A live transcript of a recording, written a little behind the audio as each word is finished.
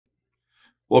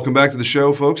Welcome back to the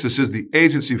show, folks. This is the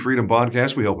Agency Freedom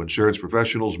Podcast. We help insurance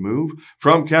professionals move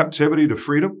from captivity to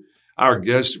freedom. Our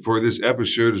guest for this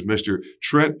episode is Mr.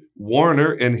 Trent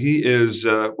Warner, and he is,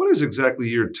 what is exactly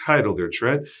your title there,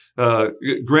 Trent?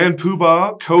 Grand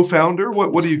Poobah, co-founder?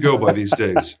 What do you go by these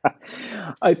days?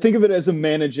 I think of it as a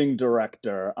managing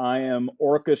director. I am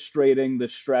orchestrating the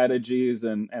strategies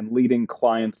and leading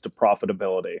clients to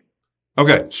profitability.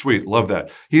 Okay, sweet. Love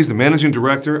that. He's the managing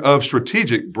director of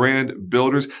Strategic Brand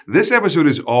Builders. This episode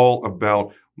is all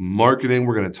about marketing.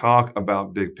 We're going to talk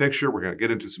about big picture. We're going to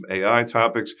get into some AI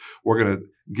topics. We're going to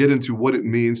get into what it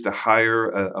means to hire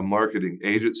a marketing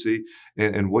agency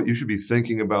and what you should be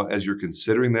thinking about as you're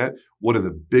considering that. What are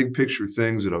the big picture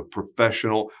things that a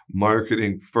professional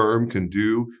marketing firm can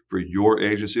do for your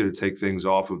agency to take things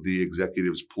off of the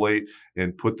executive's plate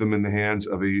and put them in the hands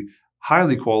of a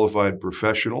highly qualified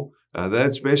professional?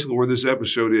 That's basically where this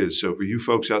episode is. So for you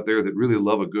folks out there that really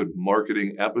love a good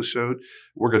marketing episode,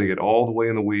 we're going to get all the way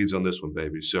in the weeds on this one,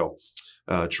 baby. So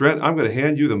Trent, I'm going to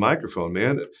hand you the microphone,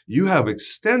 man. You have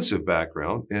extensive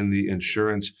background in the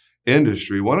insurance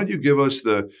industry. Why don't you give us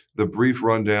the brief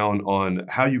rundown on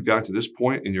how you got to this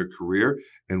point in your career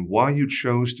and why you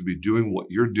chose to be doing what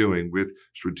you're doing with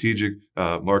Strategic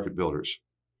Market Builders?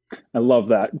 I love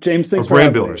that. James, thanks for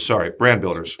brand builders. Sorry, brand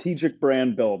builders. Strategic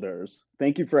Brand Builders.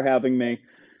 Thank you for having me.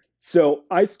 So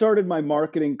I started my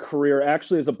marketing career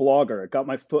actually as a blogger. I got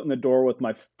my foot in the door with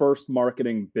my first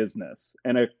marketing business.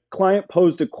 And a client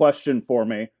posed a question for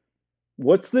me.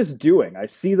 What's this doing? I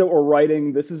see that we're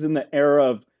writing. This is in the era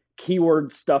of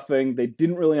keyword stuffing. They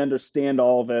didn't really understand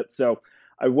all of it. So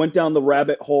I went down the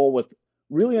rabbit hole with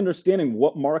really understanding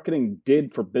what marketing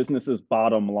did for businesses'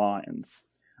 bottom lines.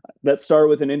 That started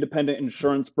with an independent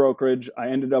insurance brokerage. I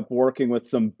ended up working with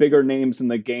some bigger names in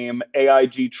the game,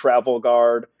 AIG Travel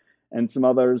Guard, and some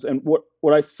others. And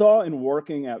what I saw in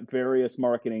working at various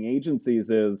marketing agencies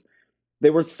is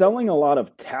they were selling a lot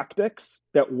of tactics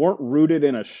that weren't rooted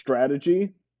in a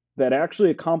strategy that actually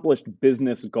accomplished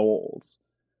business goals.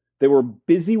 They were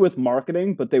busy with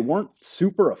marketing, but they weren't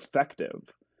super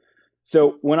effective.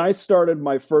 So when I started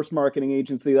my first marketing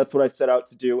agency, that's what I set out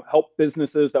to do, help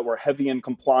businesses that were heavy in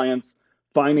compliance,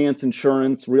 finance,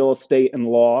 insurance, real estate, and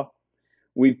law.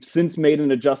 We've since made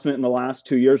an adjustment in the last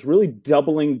 2 years, really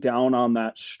doubling down on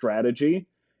that strategy.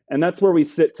 And that's where we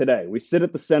sit today. We sit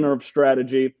at the center of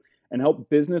strategy and help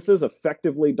businesses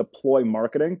effectively deploy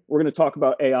marketing. We're going to talk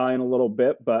about AI in a little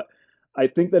bit, but I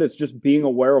think that it's just being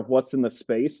aware of what's in the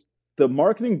space. The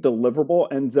marketing deliverable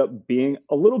ends up being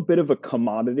a little bit of a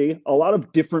commodity. A lot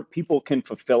of different people can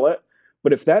fulfill it.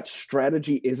 But if that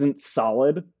strategy isn't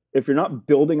solid, if you're not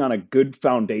building on a good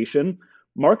foundation,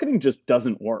 marketing just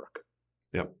doesn't work.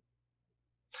 Yep.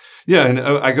 Yeah, and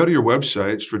I go to your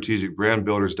website,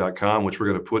 strategicbrandbuilders.com, which we're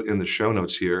going to put in the show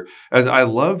notes here, as I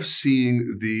love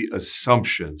seeing the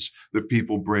assumptions that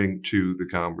people bring to the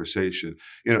conversation.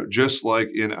 You know, just like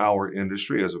in our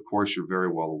industry, as of course you're very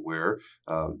well aware,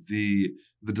 the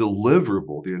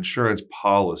deliverable, the insurance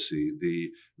policy,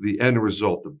 the end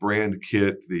result, the brand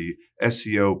kit, the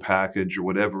SEO package, or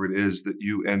whatever it is that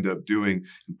you end up doing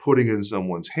and putting in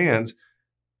someone's hands,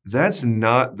 that's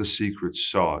not the secret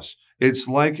sauce. It's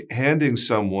like handing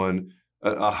someone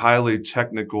a highly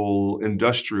technical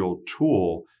industrial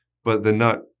tool, but then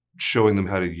not showing them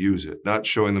how to use it, not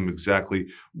showing them exactly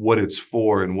what it's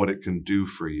for and what it can do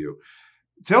for you.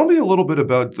 Tell me a little bit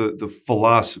about the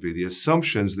philosophy, the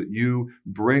assumptions that you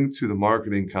bring to the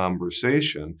marketing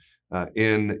conversation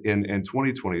in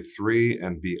 2023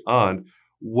 and beyond.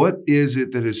 What is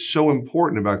it that is so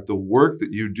important about the work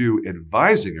that you do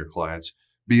advising your clients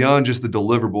beyond just the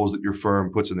deliverables that your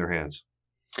firm puts in their hands?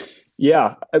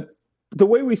 Yeah. The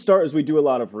way we start is we do a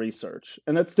lot of research,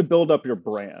 and that's to build up your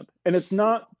brand. And it's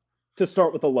not to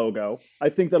start with a logo. I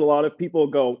think that a lot of people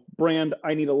go, brand,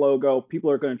 I need a logo. People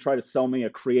are going to try to sell me a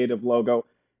creative logo.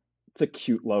 It's a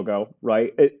cute logo,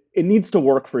 right? It needs to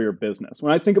work for your business.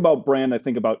 When I think about brand, I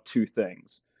think about two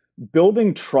things: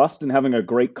 building trust and having a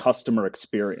great customer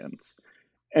experience.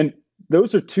 And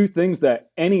those are two things that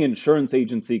any insurance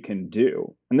agency can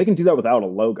do. And they can do that without a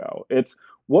logo. It's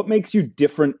what makes you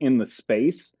different in the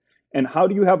space, and how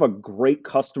do you have a great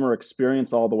customer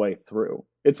experience all the way through?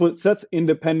 It's what sets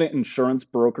independent insurance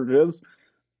brokerages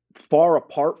far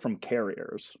apart from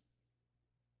carriers.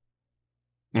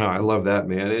 No, I love that,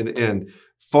 man. And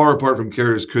far apart from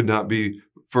carriers could not be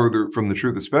further from the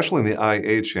truth, especially in the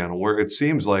IA channel, where it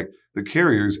seems like the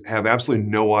carriers have absolutely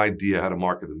no idea how to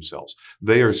market themselves.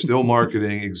 They are still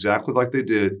marketing exactly like they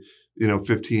did,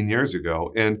 15 years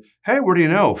ago. And hey, what do you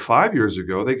know? 5 years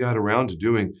ago, they got around to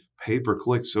doing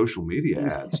pay-per-click social media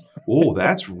ads. Oh,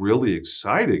 that's really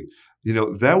exciting.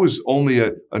 that was only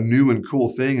a new and cool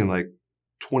thing in like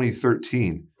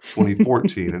 2013,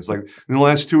 2014. It's like in the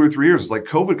last 2 or 3 years, it's like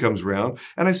COVID comes around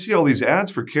and I see all these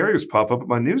ads for carriers pop up at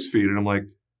my newsfeed. And I'm like,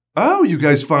 oh, you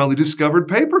guys finally discovered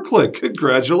pay-per-click.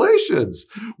 Congratulations.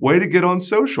 Way to get on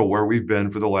social where we've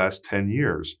been for the last 10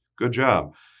 years. Good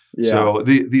job. Yeah. So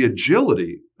the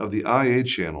agility of the IA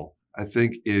channel, I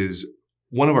think, is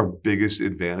one of our biggest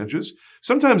advantages.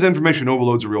 Sometimes information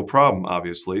overload's a real problem,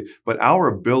 obviously, but our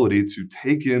ability to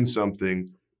take in something,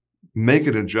 make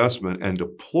an adjustment, and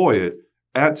deploy it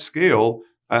at scale,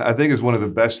 I think is one of the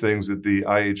best things that the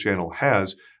IA channel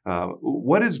has.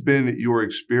 What has been your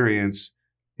experience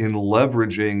in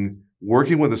leveraging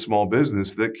working with a small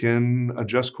business that can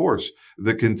adjust course,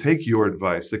 that can take your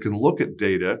advice, that can look at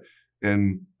data?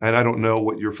 And I don't know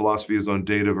what your philosophy is on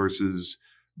data versus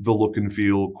the look and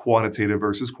feel, quantitative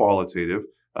versus qualitative.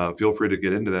 Feel free to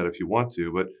get into that if you want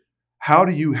to. But how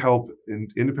do you help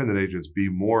independent agents be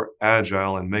more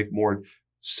agile and make more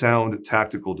sound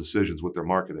tactical decisions with their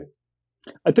marketing?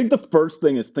 I think the first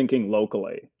thing is thinking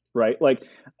locally, right? Like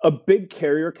a big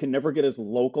carrier can never get as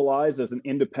localized as an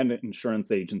independent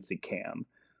insurance agency can.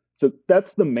 So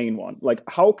that's the main one. Like,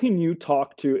 how can you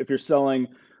talk to, if you're selling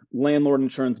landlord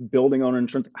insurance, building owner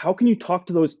insurance, how can you talk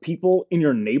to those people in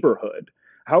your neighborhood?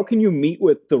 How can you meet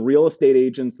with the real estate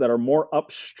agents that are more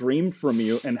upstream from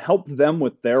you and help them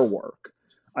with their work?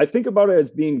 I think about it as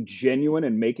being genuine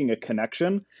and making a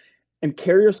connection, and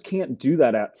carriers can't do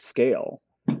that at scale.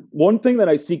 One thing that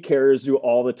I see carriers do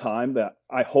all the time that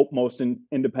I hope most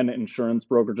independent insurance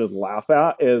brokerages laugh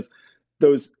at is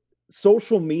those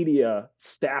social media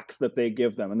stacks that they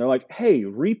give them. And they're like, hey,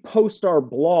 repost our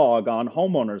blog on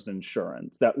homeowners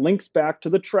insurance that links back to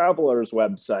the Travelers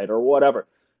website or whatever.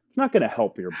 It's not going to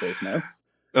help your business.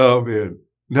 Oh, man.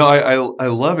 No, I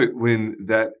love it when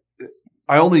that.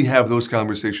 I only have those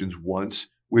conversations once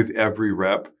with every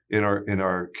rep in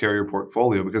our carrier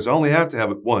portfolio because I only have to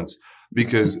have it once.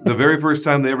 Because the very first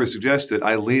time they ever suggest it,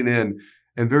 I lean in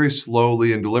and very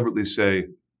slowly and deliberately say,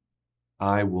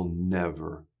 I will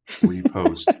never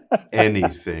repost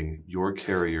anything your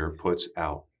carrier puts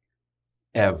out,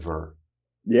 ever.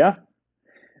 Yeah.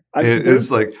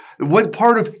 It's like, what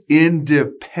part of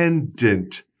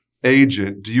independent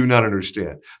agent do you not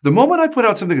understand? The moment I put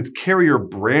out something that's carrier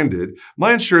branded,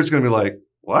 my insurance is going to be like,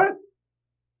 what?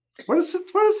 What is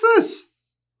this?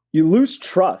 You lose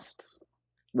trust,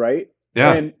 right?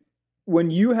 Yeah. And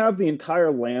when you have the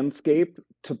entire landscape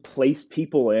to place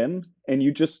people in and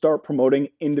you just start promoting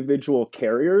individual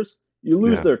carriers, you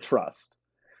lose their trust.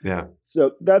 Yeah.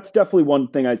 So that's definitely one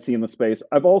thing I see in the space.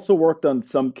 I've also worked on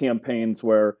some campaigns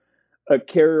where a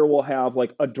carrier will have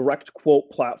like a direct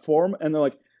quote platform and they're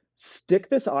like, stick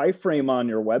this iframe on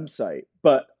your website.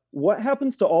 But what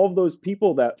happens to all of those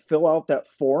people that fill out that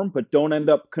form but don't end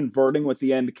up converting with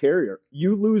the end carrier?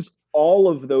 You lose all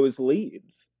of those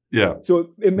leads. Yeah.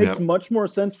 So it makes much more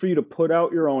sense for you to put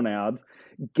out your own ads,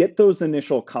 get those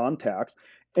initial contacts,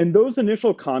 and those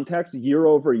initial contacts year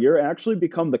over year actually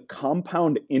become the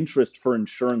compound interest for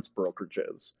insurance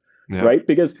brokerages, right?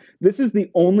 Because this is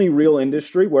the only real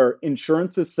industry where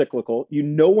insurance is cyclical. You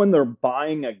know when they're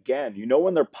buying again. You know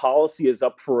when their policy is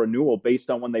up for renewal based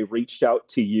on when they reached out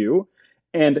to you.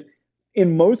 And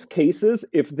in most cases,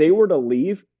 if they were to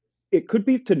leave, it could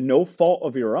be to no fault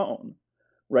of your own.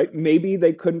 Right? Maybe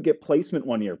they couldn't get placement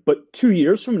 1 year, but 2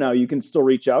 years from now, you can still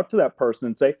reach out to that person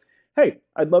and say, hey,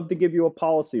 I'd love to give you a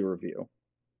policy review.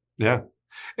 Yeah.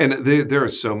 And there are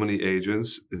so many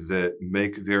agents that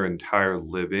make their entire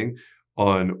living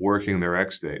on working their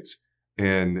X dates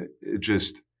and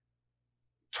just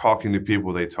talking to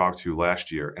people they talked to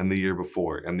last year and the year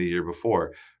before and the year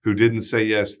before who didn't say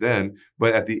yes then,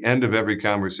 but at the end of every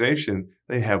conversation,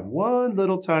 they have one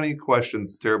little tiny question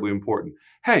that's terribly important.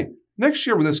 Hey, next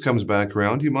year when this comes back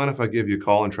around, do you mind if I give you a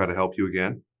call and try to help you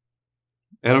again?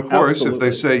 And of course, Absolutely. If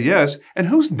they say yes, and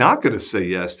who's not going to say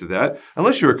yes to that?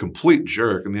 Unless you're a complete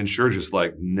jerk and the insurer just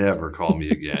like, never call me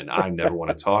again. I never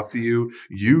want to talk to you.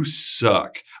 You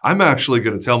suck. I'm actually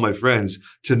going to tell my friends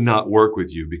to not work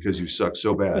with you because you suck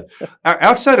so bad.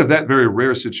 Outside of that very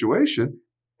rare situation,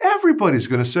 everybody's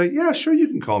going to say, yeah, sure, you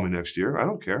can call me next year. I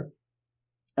don't care.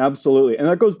 Absolutely. And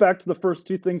that goes back to the first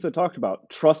two things I talked about,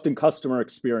 trust and customer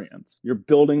experience. You're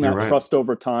building that trust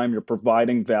over time. You're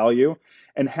providing value.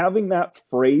 And having that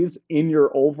phrase in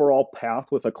your overall path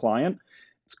with a client,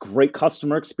 it's great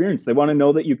customer experience. They want to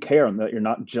know that you care and that you're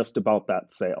not just about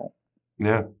that sale.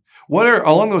 Yeah. What are,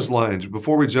 along those lines,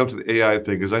 before we jump to the AI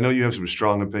thing, because I know you have some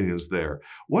strong opinions there,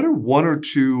 what are one or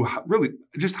two really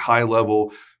just high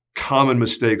level common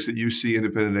mistakes that you see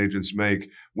independent agents make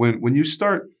when you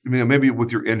start, maybe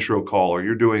with your intro call, or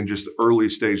you're doing just early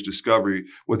stage discovery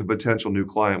with a potential new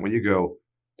client, when you go,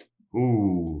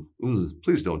 ooh,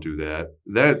 please don't do that.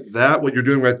 That what you're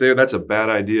doing right there, that's a bad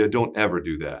idea. Don't ever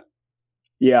do that.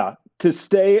 Yeah, to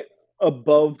stay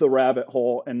above the rabbit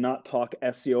hole and not talk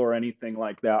SEO or anything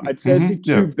like that, I'd say I see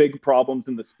Yeah. two big problems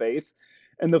in the space.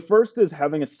 And the first is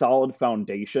having a solid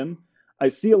foundation. I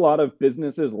see a lot of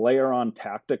businesses layer on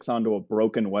tactics onto a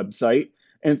broken website,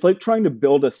 and it's like trying to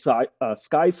build a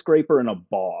skyscraper in a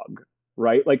bog,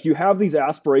 right? Like you have these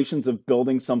aspirations of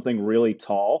building something really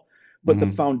tall, but the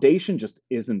foundation just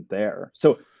isn't there.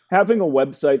 So having a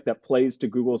website that plays to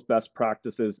Google's best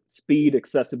practices, speed,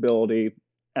 accessibility,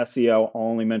 SEO, I'll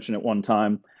only mention it one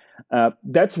time.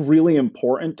 That's really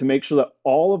important to make sure that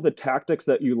all of the tactics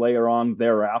that you layer on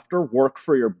thereafter work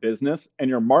for your business and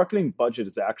your marketing budget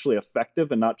is actually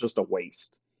effective and not just a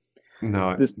waste. No,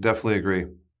 I This, definitely agree.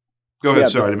 Go ahead. yeah,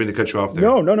 Sorry, I didn't this, mean to cut you off there.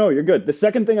 no, you're good. The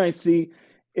second thing I see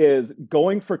is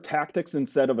going for tactics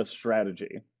instead of a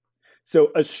strategy.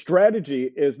 So a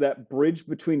strategy is that bridge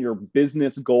between your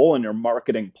business goal and your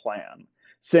marketing plan.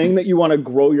 Saying that you want to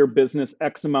grow your business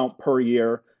X amount per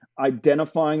year,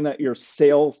 identifying that your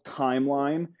sales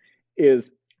timeline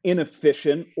is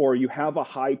inefficient or you have a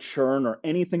high churn or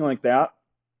anything like that.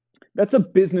 That's a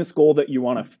business goal that you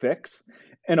want to fix.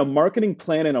 And a marketing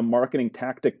plan and a marketing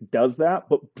tactic does that,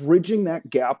 but bridging that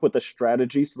gap with a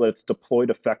strategy so that it's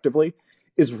deployed effectively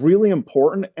is really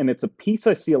important. And it's a piece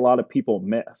I see a lot of people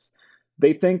miss.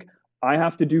 They think, I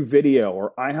have to do video,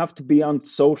 or I have to be on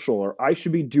social, or I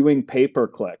should be doing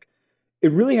pay-per-click.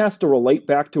 It really has to relate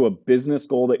back to a business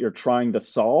goal that you're trying to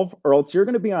solve, or else you're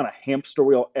going to be on a hamster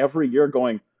wheel every year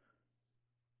going,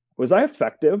 was I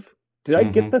effective? Did I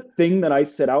get the thing that I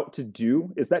set out to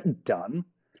do? Is that done?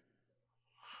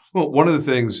 Well, one of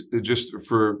the things, just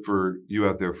for you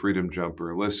out there, Freedom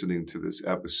Jumper, listening to this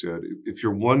episode, if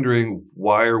you're wondering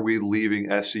why are we leaving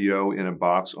SEO in a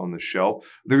box on the shelf,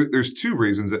 there's two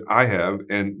reasons that I have,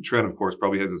 and Trent, of course,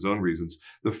 probably has his own reasons.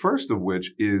 The first of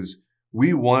which is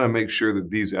we want to make sure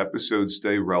that these episodes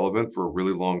stay relevant for a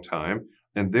really long time,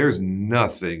 and there's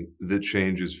nothing that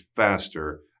changes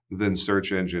faster than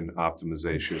search engine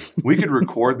optimization. We could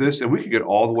record this and we could get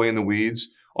all the way in the weeds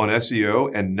on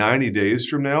SEO, and 90 days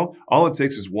from now, all it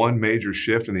takes is one major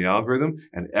shift in the algorithm,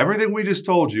 and everything we just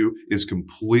told you is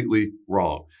completely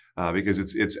wrong because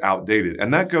it's outdated.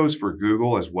 And that goes for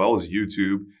Google as well as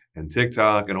YouTube and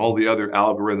TikTok and all the other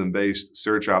algorithm-based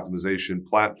search optimization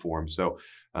platforms. So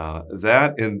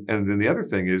that, and then the other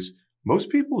thing is, most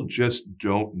people just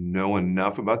don't know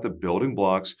enough about the building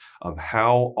blocks of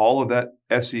how all of that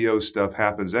SEO stuff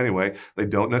happens anyway. They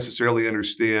don't necessarily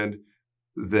understand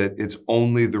that it's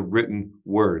only the written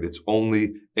word. It's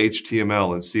only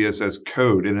HTML and CSS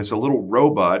code. And it's a little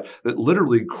robot that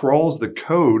literally crawls the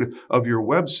code of your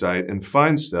website and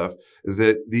finds stuff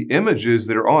that the images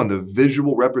that are on the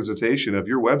visual representation of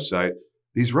your website,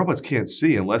 these robots can't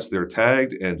see unless they're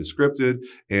tagged and descripted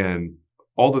and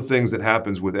all the things that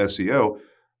happens with SEO.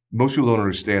 Most people don't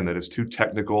understand that. It's too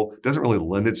technical. It doesn't really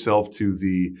lend itself to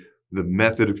the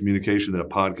method of communication that a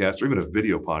podcast or even a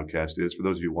video podcast is for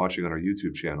those of you watching on our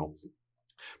YouTube channel.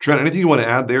 Trent, anything you want to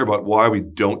add there about why we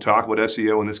don't talk about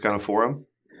SEO in this kind of forum?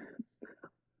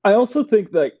 I also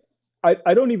think that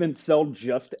I don't even sell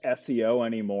just SEO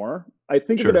anymore. I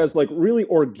think of it as like really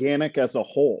organic as a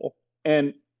whole.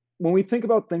 And when we think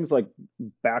about things like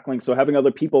backlinks, so having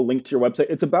other people link to your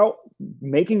website, it's about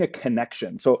making a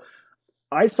connection. So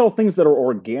I sell things that are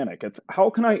organic. It's how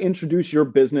can I introduce your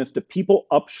business to people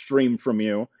upstream from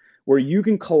you where you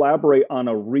can collaborate on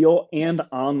a real and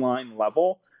online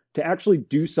level to actually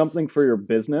do something for your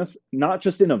business, not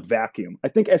just in a vacuum. I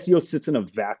think SEO sits in a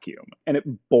vacuum and it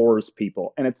bores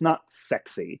people and it's not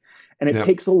sexy and it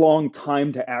takes a long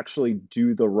time to actually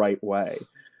do the right way.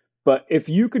 But if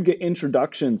you could get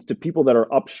introductions to people that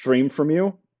are upstream from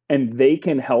you and they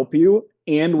can help you,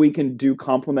 and we can do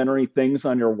complementary things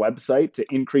on your website to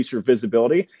increase your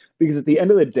visibility, because at the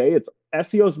end of the day, it's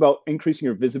SEO is about increasing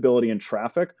your visibility and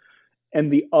traffic.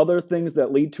 And the other things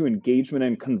that lead to engagement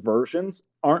and conversions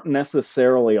aren't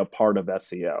necessarily a part of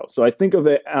SEO. So I think of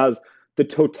it as the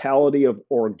totality of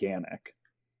organic.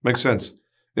 Makes sense.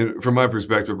 And from my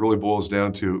perspective, it really boils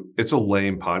down to it's a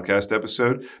lame podcast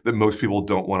episode that most people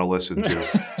don't want to listen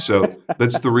to. So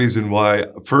that's the reason why,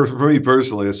 for me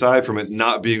personally, aside from it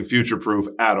not being future-proof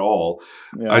at all,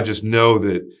 I just know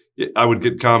that I would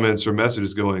get comments or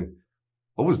messages going,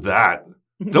 what was that?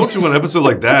 Don't do an episode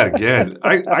like that again.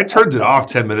 I turned it off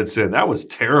 10 minutes in. That was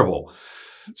terrible.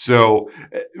 So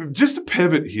just to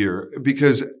pivot here,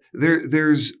 because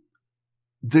there's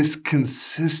this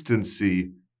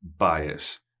consistency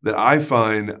bias that I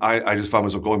find I just find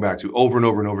myself going back to over and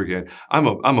over and over again. I'm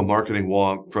a marketing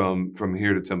wonk from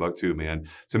here to Timbuktu, man.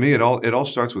 To me, it all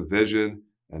starts with vision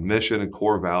and mission and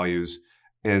core values,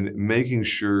 and making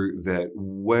sure that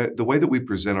the way that we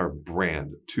present our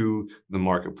brand to the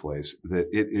marketplace, that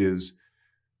it is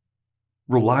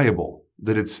reliable,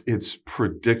 that it's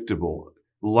predictable,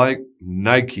 like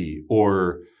Nike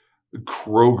or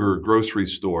Kroger grocery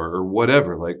store or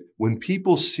whatever. Like when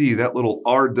people see that little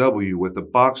RW with a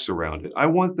box around it, I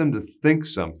want them to think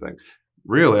something.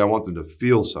 Really, I want them to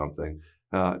feel something.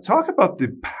 Talk about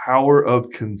the power of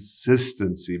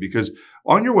consistency, because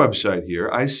on your website here,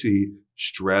 I see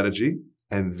strategy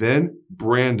and then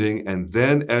branding and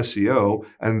then SEO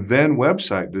and then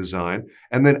website design.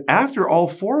 And then after all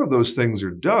four of those things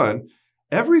are done,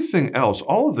 everything else,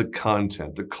 all of the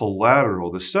content, the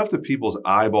collateral, the stuff that people's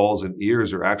eyeballs and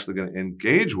ears are actually going to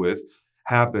engage with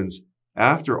happens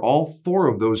after all four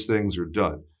of those things are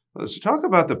done. So talk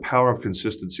about the power of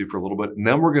consistency for a little bit, and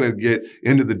then we're going to get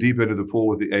into the deep end of the pool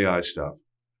with the AI stuff.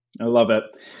 I love it.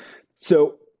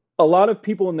 So a lot of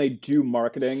people, when they do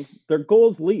marketing, their goal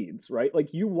is leads, right?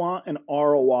 Like you want an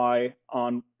ROI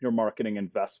on your marketing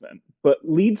investment, but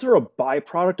leads are a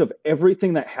byproduct of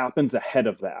everything that happens ahead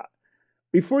of that.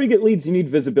 Before you get leads, you need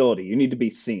visibility. You need to be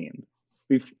seen.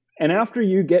 And after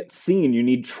you get seen, you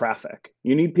need traffic.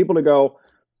 You need people to go,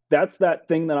 that's that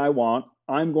thing that I want.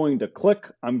 I'm going to click.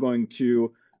 I'm going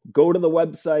to go to the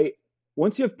website.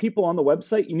 Once you have people on the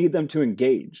website, you need them to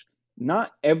engage.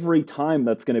 Not every time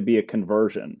that's going to be a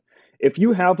conversion. If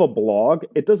you have a blog,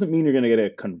 it doesn't mean you're going to get a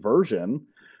conversion.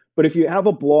 But if you have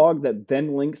a blog that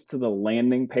then links to the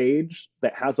landing page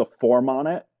that has a form on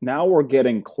it, now we're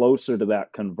getting closer to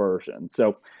that conversion.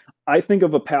 So I think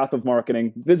of a path of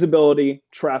marketing: visibility,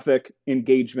 traffic,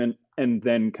 engagement, and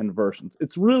then conversions.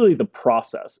 It's really the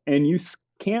process. And you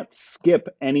can't skip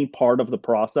any part of the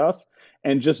process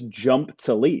and just jump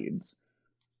to leads.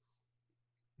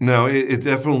 No, it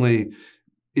definitely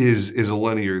is a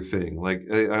linear thing. Like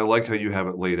I like how you have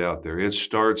it laid out there. It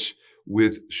starts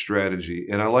with strategy,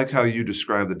 and I like how you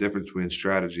describe the difference between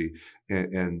strategy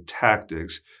and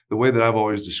tactics. The way that I've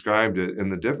always described it,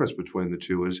 and the difference between the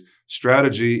two, is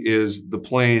strategy is the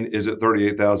plane is at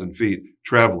 38,000 feet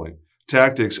traveling.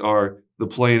 Tactics are the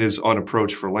plane is on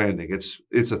approach for landing. It's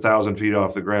 1,000 feet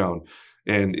off the ground,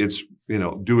 and it's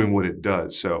doing what it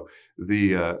does. So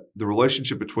the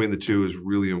relationship between the two is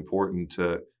really important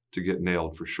to get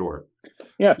nailed for sure.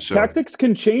 Yeah, So tactics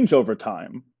can change over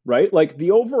time, right? Like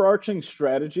the overarching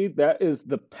strategy, that is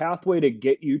the pathway to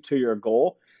get you to your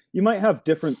goal. You might have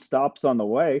different stops on the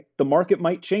way. The market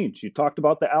might change. You talked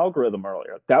about the algorithm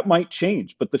earlier. That might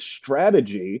change, but the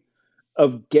strategy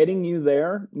of getting you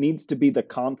there needs to be the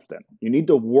constant. You need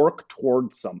to work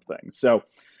towards something. So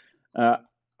uh,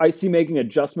 I see making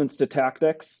adjustments to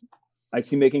tactics. I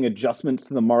see making adjustments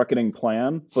to the marketing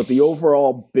plan, but the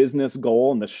overall business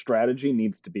goal and the strategy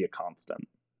needs to be a constant.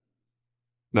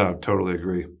 no, totally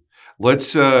agree.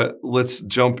 Let's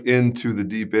jump into the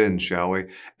deep end, shall we?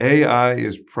 AI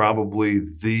is probably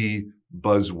the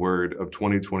buzzword of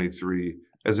 2023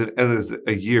 as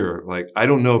a year. Like I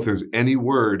don't know if there's any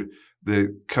word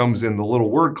that comes in the little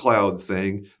word cloud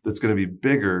thing that's going to be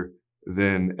bigger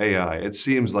than AI. It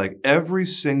seems like every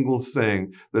single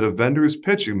thing that a vendor is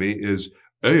pitching me is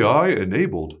AI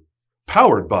enabled,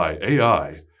 powered by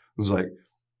AI. It's like,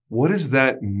 what does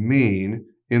that mean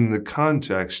in the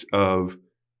context of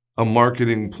a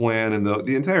marketing plan and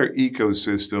the entire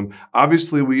ecosystem?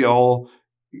 Obviously, we all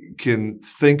can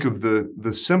think of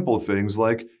the simple things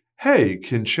like, hey,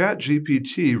 can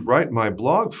ChatGPT write my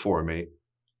blog for me?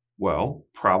 Well,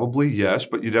 probably yes,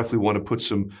 but you definitely want to put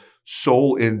some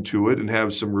soul into it and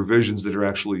have some revisions that are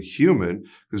actually human,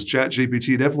 because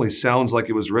ChatGPT definitely sounds like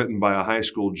it was written by a high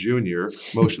school junior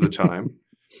most of the time.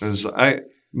 And so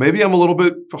maybe I'm a little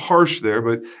bit harsh there,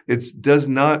 but it does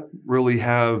not really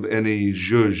have any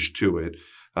zhuzh to it.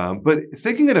 But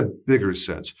thinking in a bigger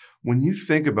sense, when you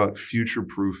think about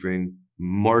future-proofing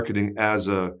marketing as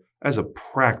a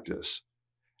practice,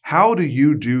 how do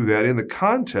you do that in the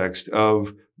context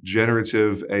of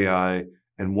generative AI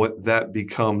and what that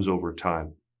becomes over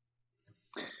time?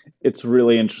 It's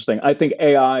really interesting. I think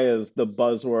AI is the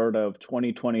buzzword of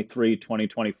 2023,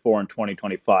 2024, and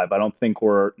 2025. I don't think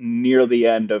we're near the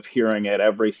end of hearing it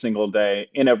every single day,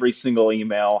 in every single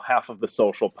email, half of the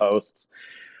social posts.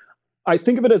 I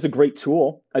think of it as a great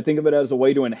tool. I think of it as a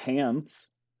way to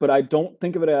enhance, but I don't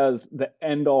think of it as the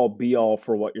end all be all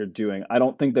for what you're doing. I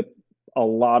don't think that a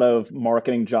lot of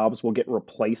marketing jobs will get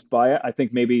replaced by it. I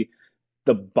think maybe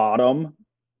the bottom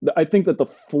I think that the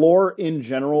floor in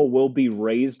general will be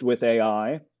raised with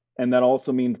AI, and that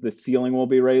also means the ceiling will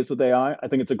be raised with AI. I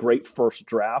think it's a great first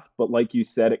draft, but like you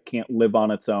said, it can't live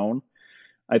on its own.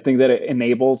 I think that it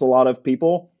enables a lot of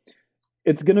people.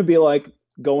 It's going to be like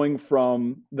going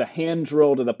from the hand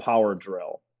drill to the power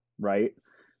drill, right?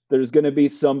 There's going to be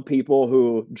some people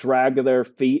who drag their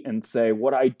feet and say,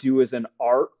 what I do is an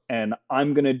art and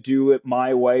I'm going to do it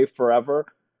my way forever.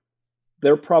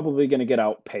 They're probably going to get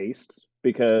outpaced Yeah.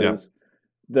 because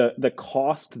the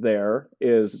cost there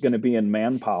is going to be in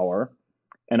manpower.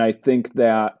 And I think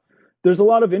that there's a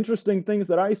lot of interesting things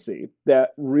that I see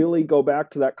that really go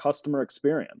back to that customer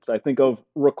experience. I think of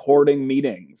recording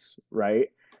meetings, right?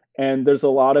 And there's a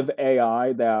lot of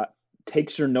AI that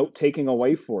takes your note taking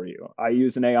away for you. I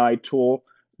use an AI tool,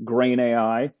 Grain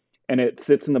AI, and it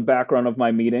sits in the background of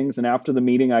my meetings. And after the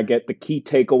meeting, I get the key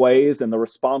takeaways and the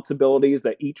responsibilities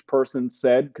that each person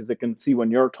said, because it can see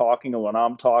when you're talking and when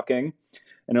I'm talking.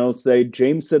 And it'll say,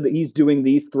 James said that he's doing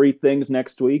these three things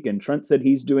next week, and Trent said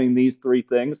he's doing these three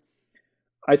things.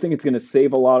 I think it's going to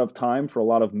save a lot of time for a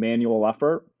lot of manual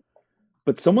effort,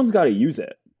 but someone's got to use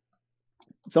it.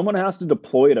 Someone has to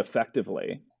deploy it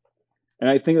effectively. And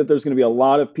I think that there's going to be a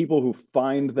lot of people who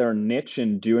find their niche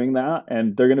in doing that,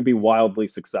 and they're going to be wildly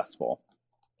successful.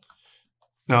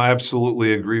 No, I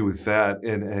absolutely agree with that,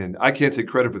 and I can't take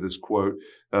credit for this quote.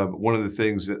 One of the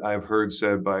things that I've heard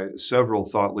said by several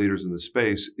thought leaders in the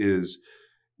space is,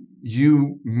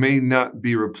 "You may not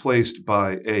be replaced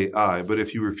by AI, but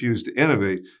if you refuse to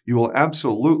innovate, you will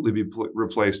absolutely be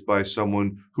replaced by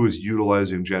someone who is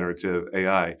utilizing generative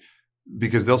AI,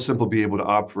 because they'll simply be able to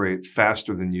operate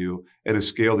faster than you at a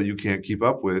scale that you can't keep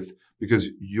up with because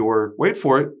your wait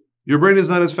for it, your brain is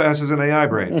not as fast as an AI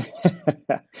brain."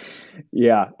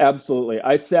 Yeah, absolutely.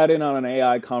 I sat in on an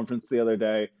AI conference the other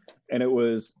day, and it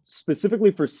was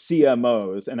specifically for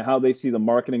CMOs and how they see the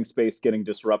marketing space getting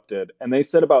disrupted. And they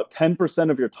said about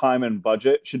 10% of your time and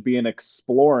budget should be in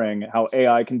exploring how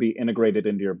AI can be integrated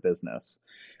into your business.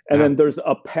 And Yeah, then there's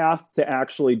a path to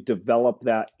actually develop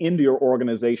that into your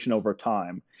organization over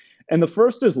time. And the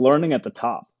first is learning at the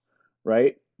top,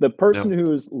 right? The yeah. person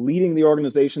who's leading the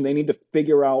organization, they need to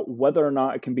figure out whether or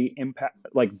not it can be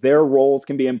like their roles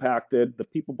can be impacted, the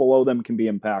people below them can be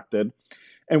impacted.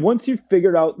 And once you've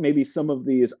figured out maybe some of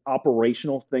these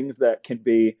operational things that can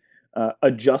be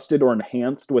adjusted or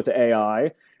enhanced with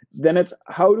AI, then it's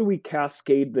how do we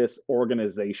cascade this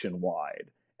organization wide?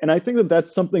 And I think that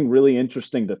that's something really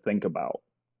interesting to think about.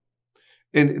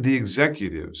 And the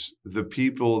executives, the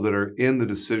people that are in the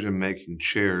decision-making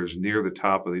chairs near the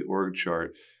top of the org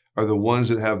chart, are the ones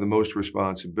that have the most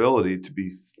responsibility to be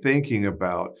thinking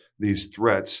about these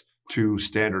threats to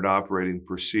standard operating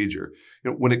procedure.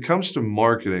 When it comes to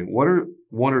marketing, what are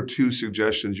one or two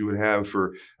suggestions you would have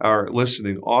for our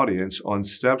listening audience on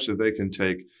steps that they can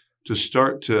take to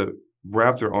start to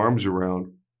wrap their arms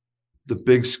around the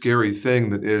big scary thing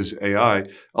that is AI?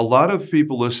 A lot of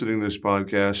people listening to this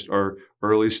podcast are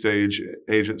early stage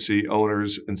agency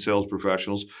owners and sales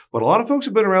professionals, but a lot of folks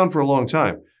have been around for a long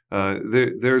time.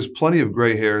 There's plenty of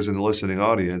gray hairs in the listening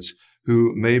audience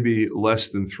who may be less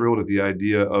than thrilled at the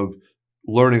idea of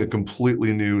learning a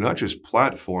completely new, not just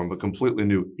platform, but completely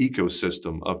new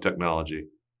ecosystem of technology.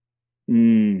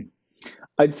 Mm,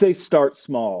 I'd say start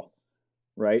small,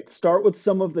 right? Start with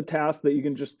some of the tasks that you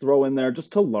can just throw in there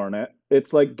just to learn it.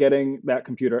 It's like getting that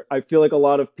computer. I feel like a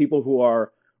lot of people who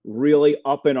are really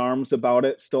up in arms about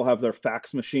it still have their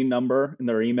fax machine number in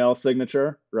their email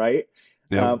signature, right?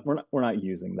 Yeah. We're not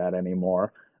using that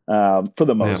anymore for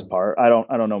the Yeah. most part. I don't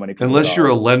know many people that Unless you're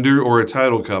a are. lender or a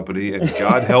title company, and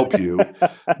God help you,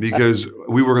 because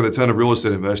we work with a ton of real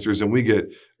estate investors and we get,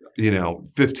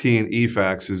 15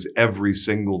 e-faxes every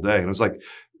single day. And it's like,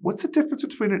 what's the difference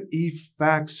between an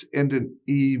e-fax and an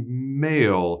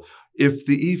email? If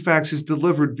the e-fax is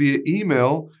delivered via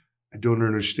email, I don't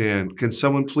understand. Can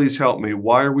someone please help me?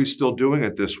 Why are we still doing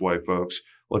it this way, folks?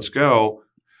 Let's go.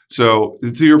 So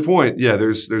to your point, yeah,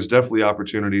 there's definitely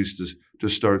opportunities to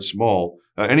start small.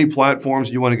 Any platforms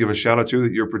you want to give a shout out to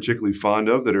that you're particularly fond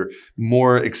of that are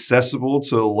more accessible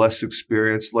to less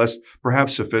experienced, less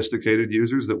perhaps sophisticated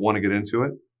users that want to get into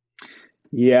it?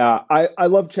 Yeah, I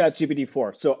love ChatGPT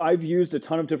 4. So I've used a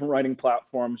ton of different writing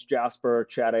platforms, Jasper,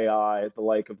 Chat AI, the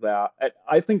like of that.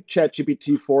 I think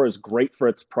ChatGPT 4 is great for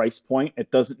its price point.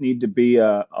 It doesn't need to be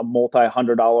a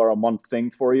multi-$100 a month thing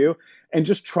for you. And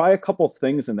just try a couple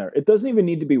things in there. It doesn't even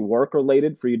need to be work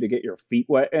related for you to get your feet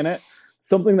wet in it.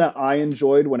 Something that I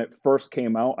enjoyed when it first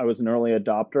came out, I was an early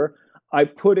adopter. I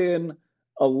put in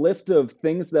a list of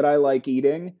things that I like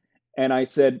eating, and I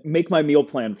said, make my meal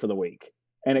plan for the week,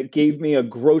 and it gave me a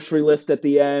grocery list at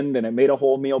the end and it made a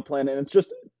whole meal plan, and it's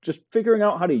just just figuring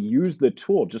out how to use the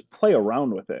tool, just play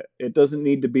around with it. It doesn't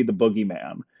need to be the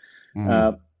boogeyman. Uh,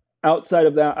 Mm. Outside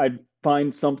of that, I'd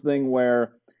find something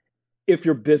where if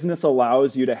your business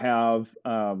allows you to have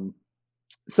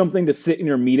something to sit in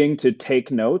your meeting to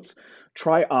take notes,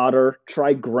 try Otter,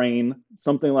 try Grain,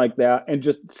 something like that, and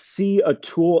just see a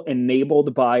tool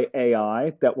enabled by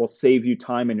AI that will save you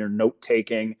time in your note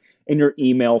taking, in your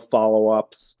email follow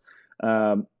ups.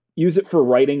 Use it for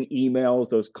writing emails,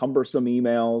 those cumbersome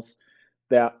emails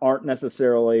that aren't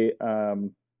necessarily,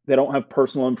 they don't have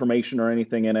personal information or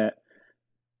anything in it.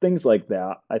 Things like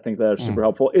that, I think that are super Mm.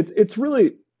 helpful. It's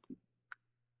really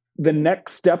the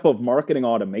next step of marketing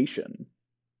automation,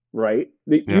 right?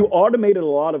 Yeah. You automated a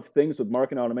lot of things with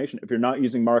marketing automation. If you're not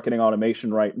using marketing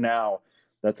automation right now,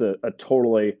 that's a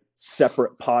totally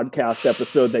separate podcast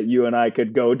episode that you and I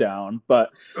could go down. But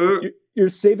Uh, you're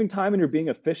saving time and you're being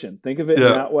efficient. Think of it in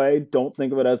yeah. that way. Don't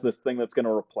think of it as this thing that's going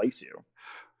to replace you.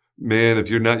 Man, if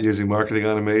you're not using marketing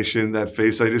automation, that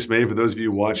face I just made for those of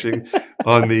you watching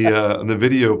on the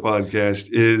video podcast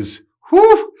is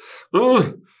whew,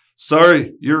 ugh,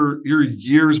 sorry, you're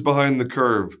years behind the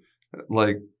curve.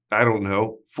 Like, I don't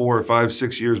know, 4 or 5,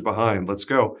 6 years behind. Let's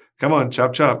go. Come on,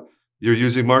 chop chop. You're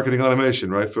using marketing automation,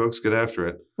 right, folks? Get after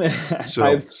it. I have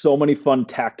So so many fun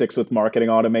tactics with marketing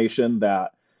automation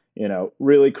that,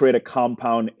 really create a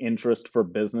compound interest for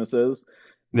businesses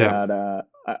yeah. that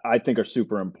I think are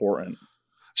super important.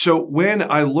 So when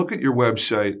I look at your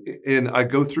website and I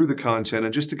go through the content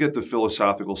and just to get the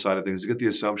philosophical side of things, to get the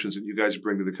assumptions that you guys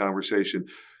bring to the conversation,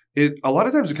 it a lot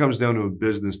of times it comes down to a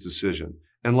business decision.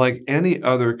 And like any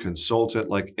other consultant,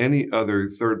 like any other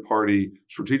third party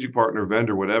strategic partner,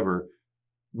 vendor, whatever,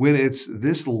 when it's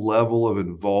this level of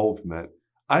involvement,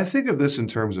 I think of this in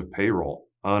terms of payroll,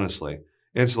 honestly.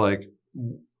 It's like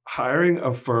hiring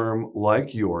a firm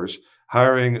like yours,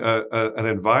 hiring an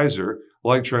advisor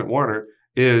like Trent Warner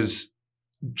is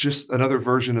just another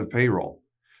version of payroll.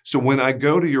 So when I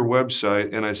go to your website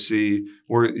and I see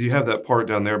where you have that part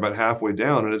down there about halfway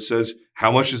down and it says,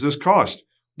 how much does this cost?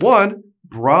 One,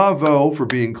 bravo for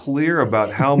being clear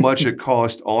about how much it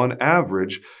costs on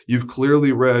average. You've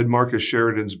clearly read Marcus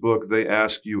Sheridan's book, They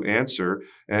Ask You Answer,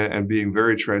 and being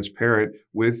very transparent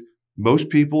with most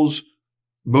people's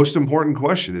most important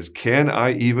question is, can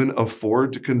I even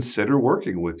afford to consider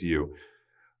working with you?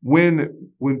 When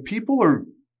people are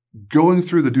going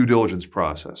through the due diligence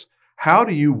process, how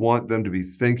do you want them to be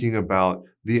thinking about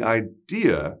the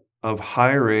idea of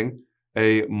hiring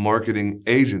a marketing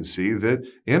agency that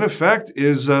in effect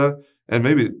is, and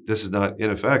maybe this is not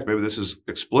in effect, maybe this is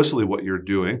explicitly what you're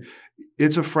doing,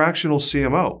 it's a fractional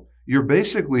CMO. You're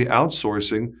basically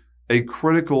outsourcing a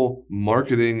critical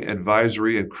marketing,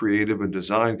 advisory, and creative and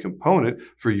design component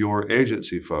for your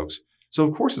agency, folks. So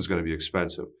of course it's going to be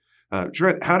expensive.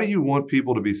 Trent, how do you want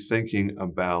people to be thinking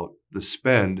about the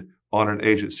spend on an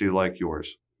agency like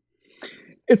yours?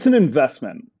 It's an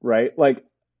investment, right? Like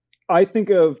I think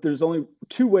of there's only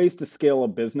two ways to scale a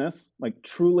business, like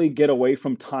truly get away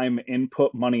from time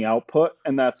input, money output,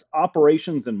 and that's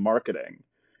operations and marketing.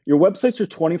 Your website's your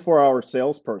 24-hour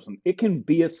salesperson. It can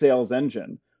be a sales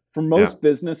engine. For Yeah, most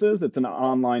businesses, it's an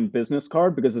online business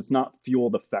card because it's not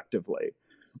fueled effectively.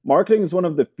 Marketing is one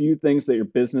of the few things that your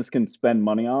business can spend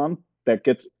money on that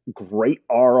gets great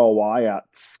ROI at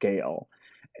scale.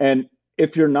 And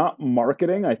if you're not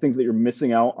marketing, I think that you're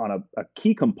missing out on a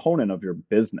key component of your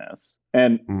business.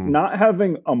 And mm, not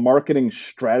having a marketing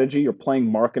strategy, you're playing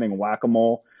marketing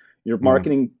whack-a-mole. Your mm,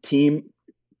 marketing team,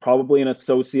 probably an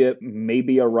associate,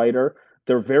 maybe a writer,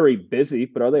 they're very busy,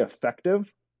 but are they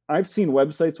effective? I've seen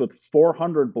websites with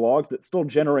 400 blogs that still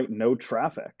generate no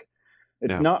traffic.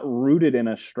 It's yeah, not rooted in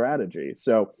a strategy.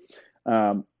 So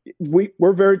um,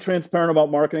 we're very transparent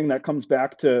about marketing. That comes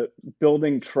back to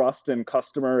building trust and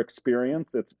customer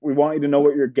experience. It's we want you to know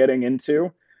what you're getting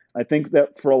into. I think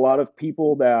that for a lot of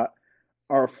people that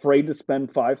are afraid to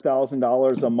spend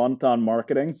 $5,000 a month on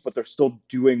marketing, but they're still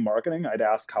doing marketing, I'd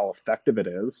ask how effective it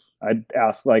is. I'd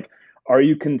ask like, are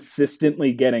you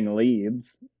consistently getting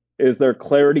leads? Is there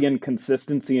clarity and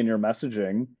consistency in your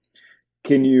messaging?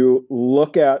 Can you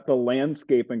look at the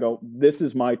landscape and go, this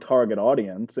is my target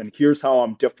audience, and here's how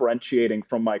I'm differentiating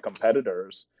from my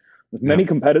competitors? There's yeah. many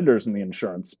competitors in the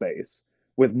insurance space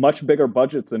with much bigger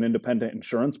budgets than independent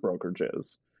insurance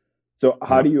brokerages. So,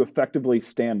 how Yeah. do you effectively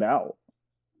stand out?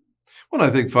 Well, I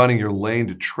think finding your lane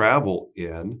to travel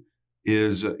in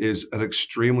is an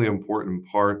extremely important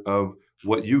part of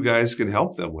what you guys can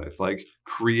help them with, like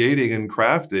creating and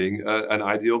crafting an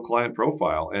ideal client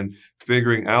profile and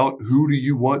figuring out who do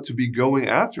you want to be going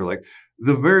after. Like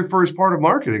the very first part of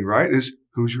marketing, right, is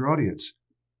who's your audience?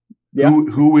 Yeah.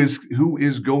 Who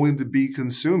is going to be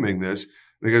consuming this?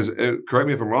 Because correct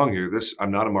me if I'm wrong here.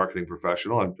 I'm not a marketing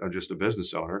professional. I'm just a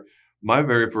business owner. My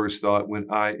very first thought when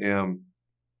I am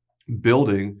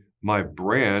building my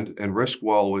brand, and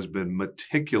Riskwell has been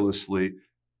meticulously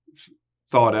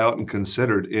thought out and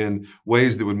considered in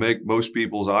ways that would make most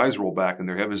people's eyes roll back in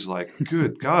their head, is like,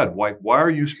 good God, why are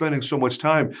you spending so much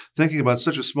time thinking about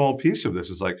such a small piece of this?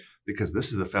 It's like, because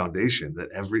this is the foundation that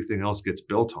everything else gets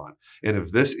built on. And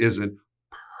if this isn't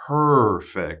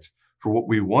perfect for what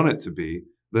we want it to be,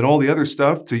 then all the other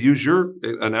stuff, to use your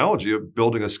analogy of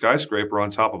building a skyscraper on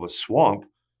top of a swamp,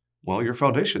 well, your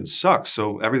foundation sucks.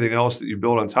 So everything else that you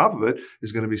build on top of it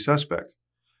is going to be suspect.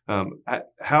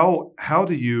 How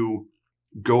do you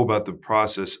go about the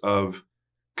process of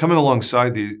coming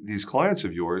alongside these clients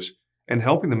of yours and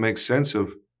helping them make sense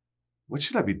of what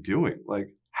should I be doing? Like,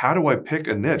 how do I pick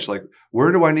a niche? Like,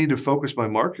 where do I need to focus my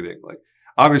marketing? Like,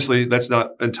 obviously, that's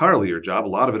not entirely your job. A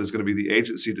lot of it is going to be the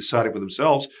agency deciding for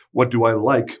themselves, what do I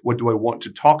like? What do I want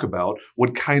to talk about?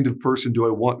 What kind of person do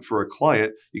I want for a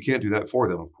client? You can't do that for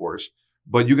them, of course.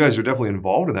 But you guys are definitely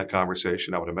involved in that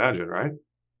conversation, I would imagine, right?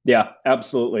 Yeah,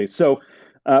 absolutely. So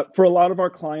for a lot of our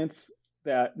clients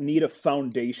that need a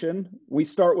foundation, we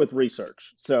start with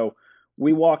research. So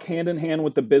we walk hand in hand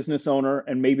with the business owner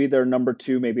and maybe their number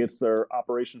two, maybe it's their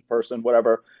operations person,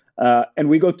 whatever. And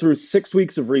we go through 6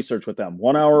 weeks of research with them,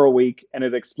 1 hour a week, and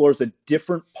it explores a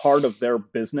different part of their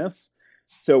business.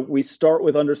 So we start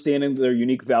with understanding their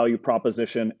unique value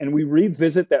proposition, and we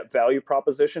revisit that value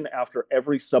proposition after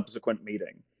every subsequent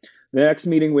meeting. The next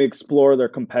meeting, we explore their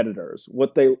competitors,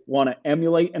 what they want to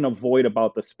emulate and avoid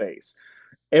about the space.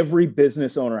 Every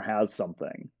business owner has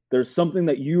something. There's something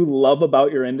that you love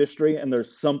about your industry, and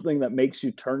there's something that makes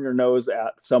you turn your nose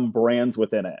at some brands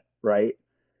within it, right?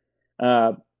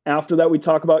 After that, we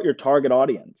talk about your target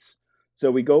audience.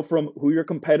 So we go from who your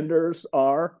competitors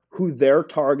are, who they're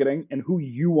targeting, and who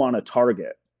you want to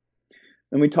target.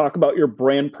 Then we talk about your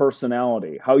brand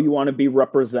personality, how you want to be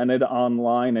represented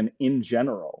online and in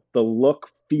general, the look,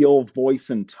 feel, voice,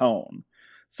 and tone.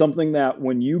 Something that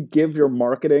when you give your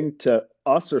marketing to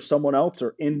us or someone else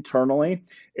or internally,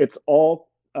 it's all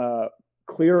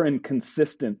clear and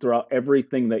consistent throughout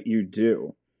everything that you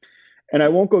do. And I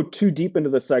won't go too deep into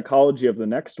the psychology of the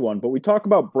next one, but we talk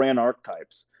about brand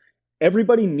archetypes.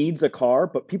 Everybody needs a car,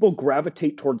 but people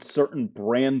gravitate towards certain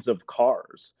brands of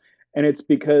cars. And it's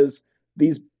because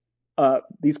these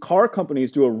car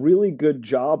companies do a really good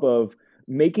job of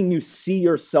making you see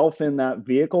yourself in that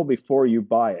vehicle before you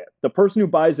buy it. The person who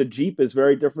buys a Jeep is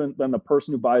very different than the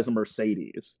person who buys a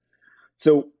Mercedes.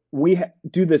 So we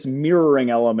do this mirroring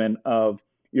element of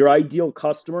your ideal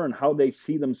customer and how they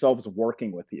see themselves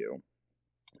working with you.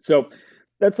 So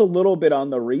that's a little bit on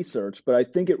the research, but I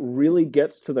think it really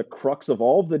gets to the crux of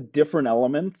all of the different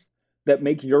elements that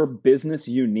make your business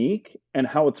unique and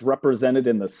how it's represented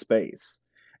in the space.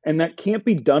 And that can't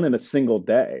be done in a single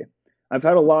day. I've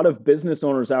had a lot of business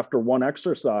owners after one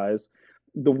exercise,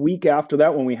 the week after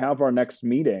that, when we have our next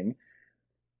meeting,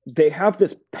 they have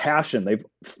this passion.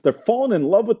 They're fallen in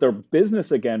love with their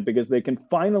business again because they can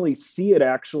finally see it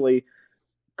actually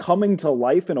coming to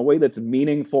life in a way that's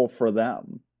meaningful for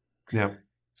them. Yeah.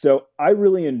 So I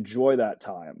really enjoy that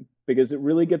time because it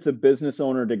really gets a business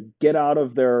owner to get out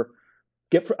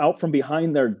from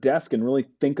behind their desk and really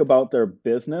think about their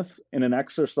business in an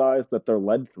exercise that they're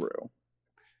led through.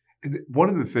 One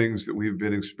of the things that we've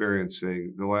been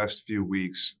experiencing the last few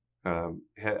weeks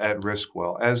at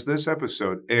Riskwell, as this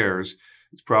episode airs,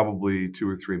 it's probably 2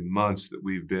 or 3 months that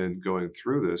we've been going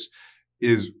through this,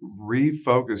 is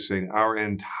refocusing our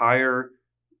entire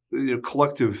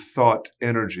collective thought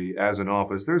energy as an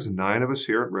office. There's 9 of us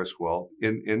here at Riskwell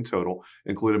in total,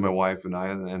 including my wife and I,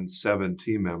 and 7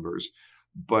 team members.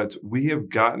 But we have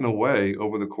gotten away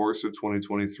over the course of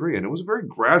 2023, and it was a very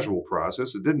gradual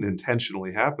process. It didn't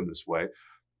intentionally happen this way,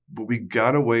 but we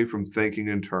got away from thinking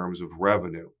in terms of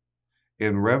revenue.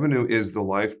 And revenue is the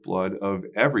lifeblood of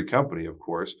every company, of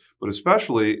course, but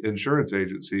especially insurance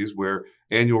agencies where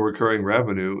annual recurring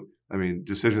revenue, I mean,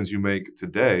 decisions you make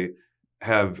today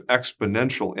have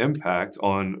exponential impact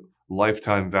on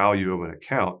lifetime value of an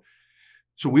account.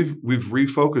 So we've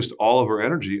refocused all of our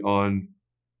energy on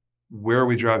where are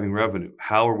we driving revenue?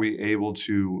 How are we able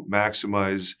to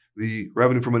maximize the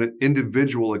revenue from an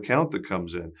individual account that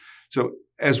comes in? So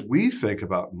as we think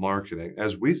about marketing,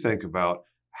 as we think about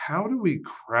how do we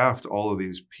craft all of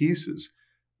these pieces,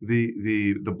 the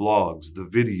blogs, the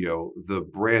video, the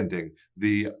branding,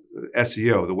 the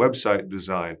SEO, the website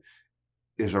design,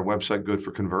 is our website good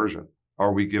for conversion?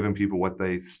 Are we giving people what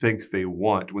they think they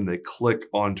want when they click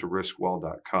onto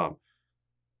riskwell.com?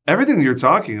 everything that you're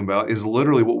talking about is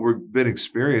literally what we've been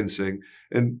experiencing,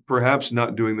 and perhaps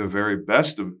not doing the very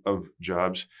best of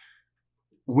jobs.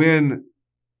 When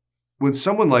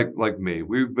someone like me,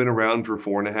 we've been around for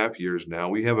 4.5 years now.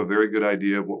 We have a very good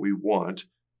idea of what we want.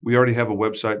 We already have a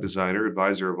website designer.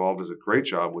 Advisor Evolved does a great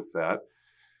job with that.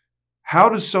 How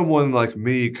does someone like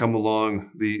me come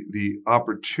along the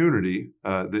opportunity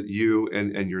that you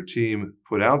and your team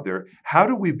put out there? How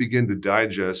do we begin to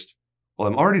digest, well,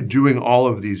 I'm already doing all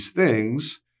of these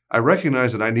things. I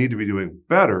recognize that I need to be doing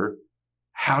better.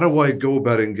 How do I go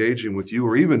about engaging with you,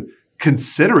 or even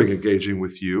considering engaging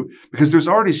with you? Because there's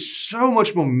already so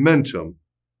much momentum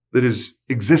that is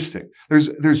existing.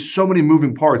 There's so many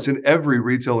moving parts in every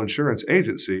retail insurance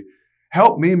agency.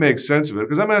 Help me make sense of it,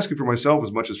 because I'm asking for myself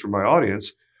as much as for my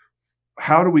audience.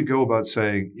 How do we go about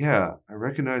saying, yeah, I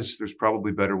recognize there's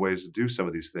probably better ways to do some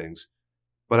of these things,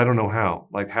 but I don't know how.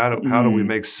 Like, how do we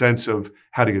make sense of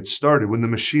how to get started when the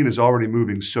machine is already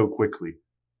moving so quickly?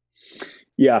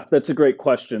 Yeah, that's a great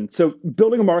question. So,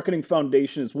 building a marketing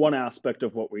foundation is one aspect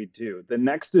of what we do. The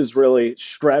next is really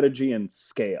strategy and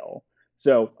scale.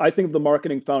 So, I think of the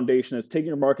marketing foundation as taking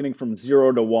your marketing from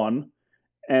 0 to 1.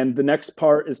 And the next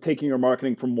part is taking your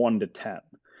marketing from 1 to 10.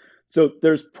 So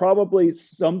there's probably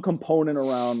some component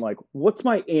around like, what's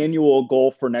my annual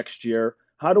goal for next year?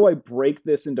 How do I break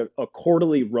this into a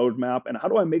quarterly roadmap? And how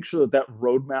do I make sure that that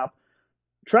roadmap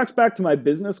tracks back to my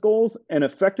business goals and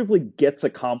effectively gets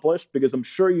accomplished? Because I'm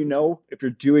sure you know, if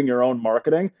you're doing your own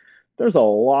marketing, there's a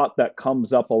lot that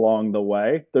comes up along the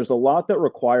way. There's a lot that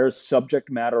requires subject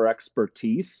matter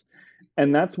expertise,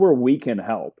 and that's where we can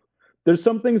help. There's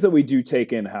some things that we do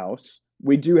take in-house.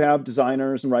 We do have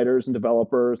designers and writers and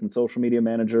developers and social media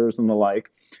managers and the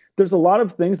like. There's a lot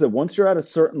of things that once you're at a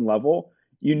certain level,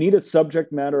 you need a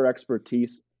subject matter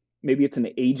expertise. Maybe it's an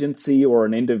agency or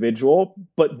an individual,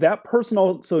 but that person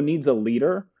also needs a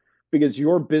leader, because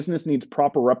your business needs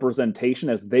proper representation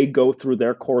as they go through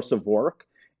their course of work.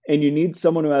 And you need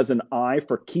someone who has an eye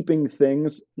for keeping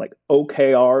things like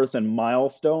OKRs and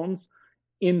milestones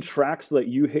in track so that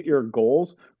you hit your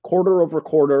goals quarter over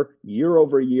quarter, year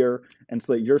over year, and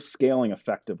so that you're scaling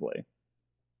effectively.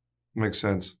 Makes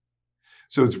sense.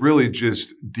 So it's really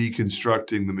just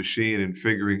deconstructing the machine and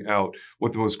figuring out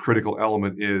what the most critical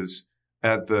element is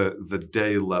at the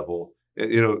day level.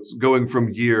 You know, it's going from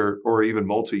year or even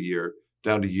multi-year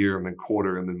down to year, and then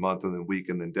quarter, and then month, and then week,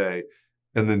 and then day,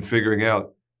 and then figuring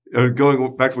out,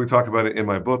 going back to what we talk about it in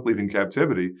my book, Leaving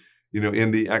Captivity, you know, in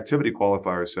the activity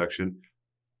qualifier section,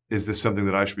 is this something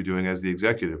that I should be doing as the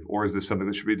executive, or is this something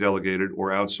that should be delegated or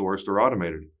outsourced or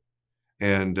automated?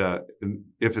 And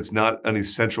if it's not an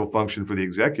essential function for the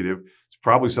executive, it's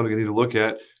probably something you need to look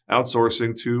at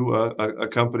outsourcing to a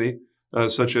company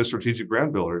such as Strategic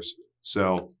Brand Builders.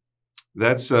 So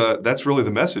that's really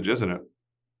the message, isn't it?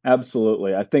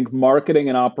 Absolutely. I think marketing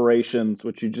and operations,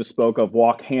 which you just spoke of,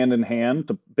 walk hand in hand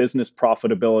to business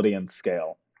profitability and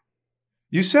scale.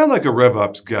 You sound like a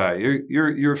RevOps guy.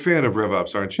 You're a fan of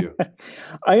RevOps, aren't you?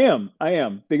 I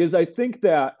am, because I think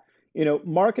that, you know,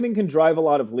 marketing can drive a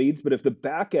lot of leads, but if the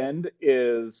back end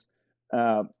is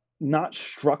not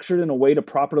structured in a way to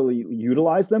properly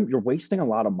utilize them, you're wasting a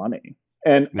lot of money.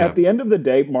 And Yeah. at the end of the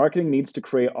day, marketing needs to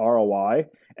create ROI,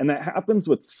 and that happens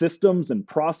with systems and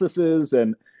processes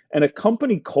and a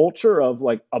company culture of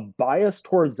like a bias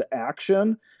towards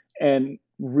action, and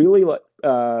really like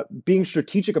being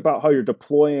strategic about how you're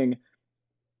deploying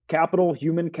capital,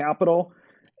 human capital,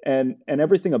 and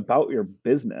everything about your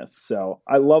business. So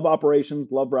I love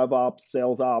operations, love RevOps,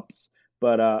 sales ops,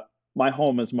 but my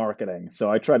home is marketing.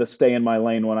 So I try to stay in my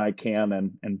lane when I can,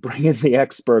 and bring in the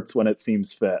experts when it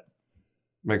seems fit.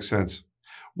 Makes sense.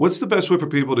 What's the best way for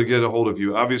people to get a hold of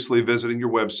you? Obviously, visiting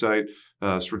your website,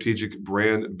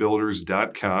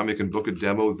 strategicbrandbuilders.com. You can book a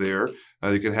demo there.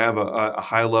 You can have a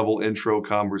high-level intro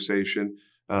conversation,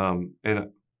 and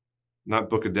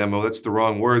not book a demo. That's the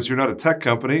wrong words. You're not a tech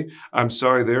company. I'm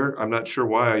sorry there. I'm not sure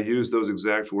why I used those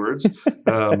exact words.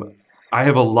 I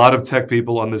have a lot of tech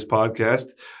people on this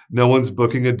podcast. No one's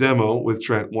booking a demo with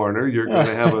Trent Warner. You're going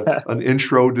to have an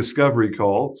intro discovery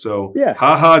call. So, Yeah.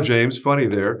 haha, James, funny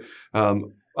there.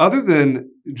 Other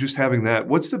than just having that,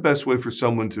 what's the best way for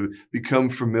someone to become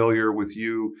familiar with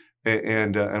you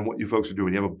and what you folks are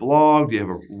doing? You have a blog? Do you have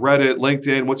a Reddit,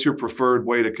 LinkedIn? What's your preferred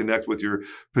way to connect with your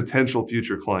potential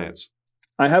future clients?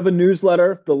 I have a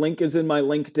newsletter. The link is in my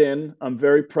LinkedIn. I'm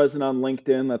very present on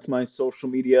LinkedIn. That's my social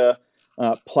media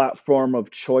platform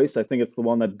of choice. I think it's the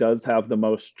one that does have the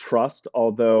most trust,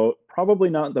 although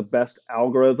probably not the best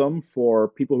algorithm for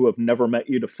people who have never met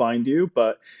you to find you,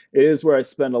 but it is where I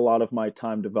spend a lot of my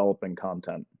time developing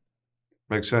content.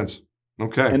 Makes sense.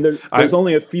 Okay. And there's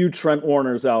only a few Trent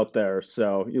Warners out there,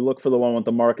 so you look for the one with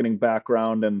the marketing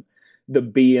background and the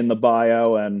B in the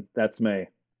bio, and that's me.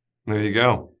 There you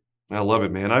go. I love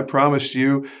it, man. I promised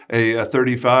you a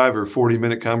 35 or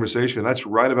 40-minute conversation. That's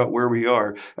right about where we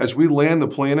are. As we land the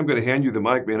plane, I'm going to hand you the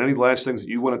mic, man. Any last things that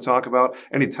you want to talk about?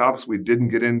 Any topics we didn't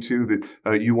get into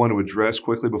that you want to address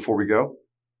quickly before we go?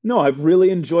 No, I've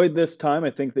really enjoyed this time. I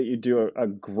think that you do a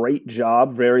great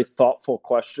job, very thoughtful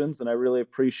questions, and I really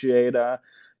appreciate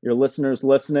your listeners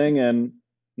listening and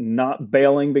not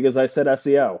bailing because I said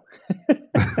SEO.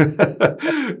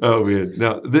 Oh man,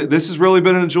 now this has really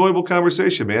been an enjoyable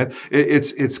conversation, man.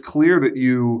 It's clear that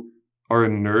you are a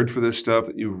nerd for this stuff,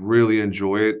 that you really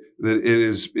enjoy it, that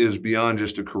it is beyond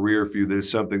just a career for you, that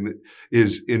it's something that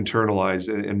is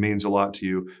internalized and means a lot to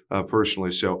you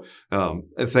personally. So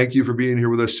thank you for being here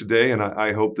with us today, and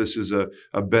I hope this is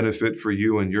a benefit for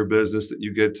you and your business, that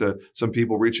you get some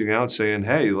people reaching out saying,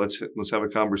 "Hey, let's have a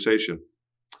conversation."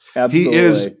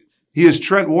 Absolutely. He is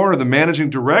Trent Warner, the managing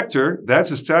director. That's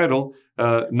his title.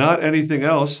 Not anything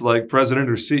else like president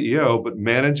or CEO, but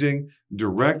managing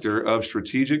director of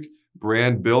strategic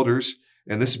brand builders.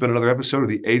 And this has been another episode of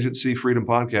the Agency Freedom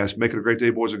Podcast. Make it a great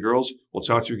day, boys and girls. We'll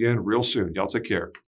talk to you again real soon. Y'all take care.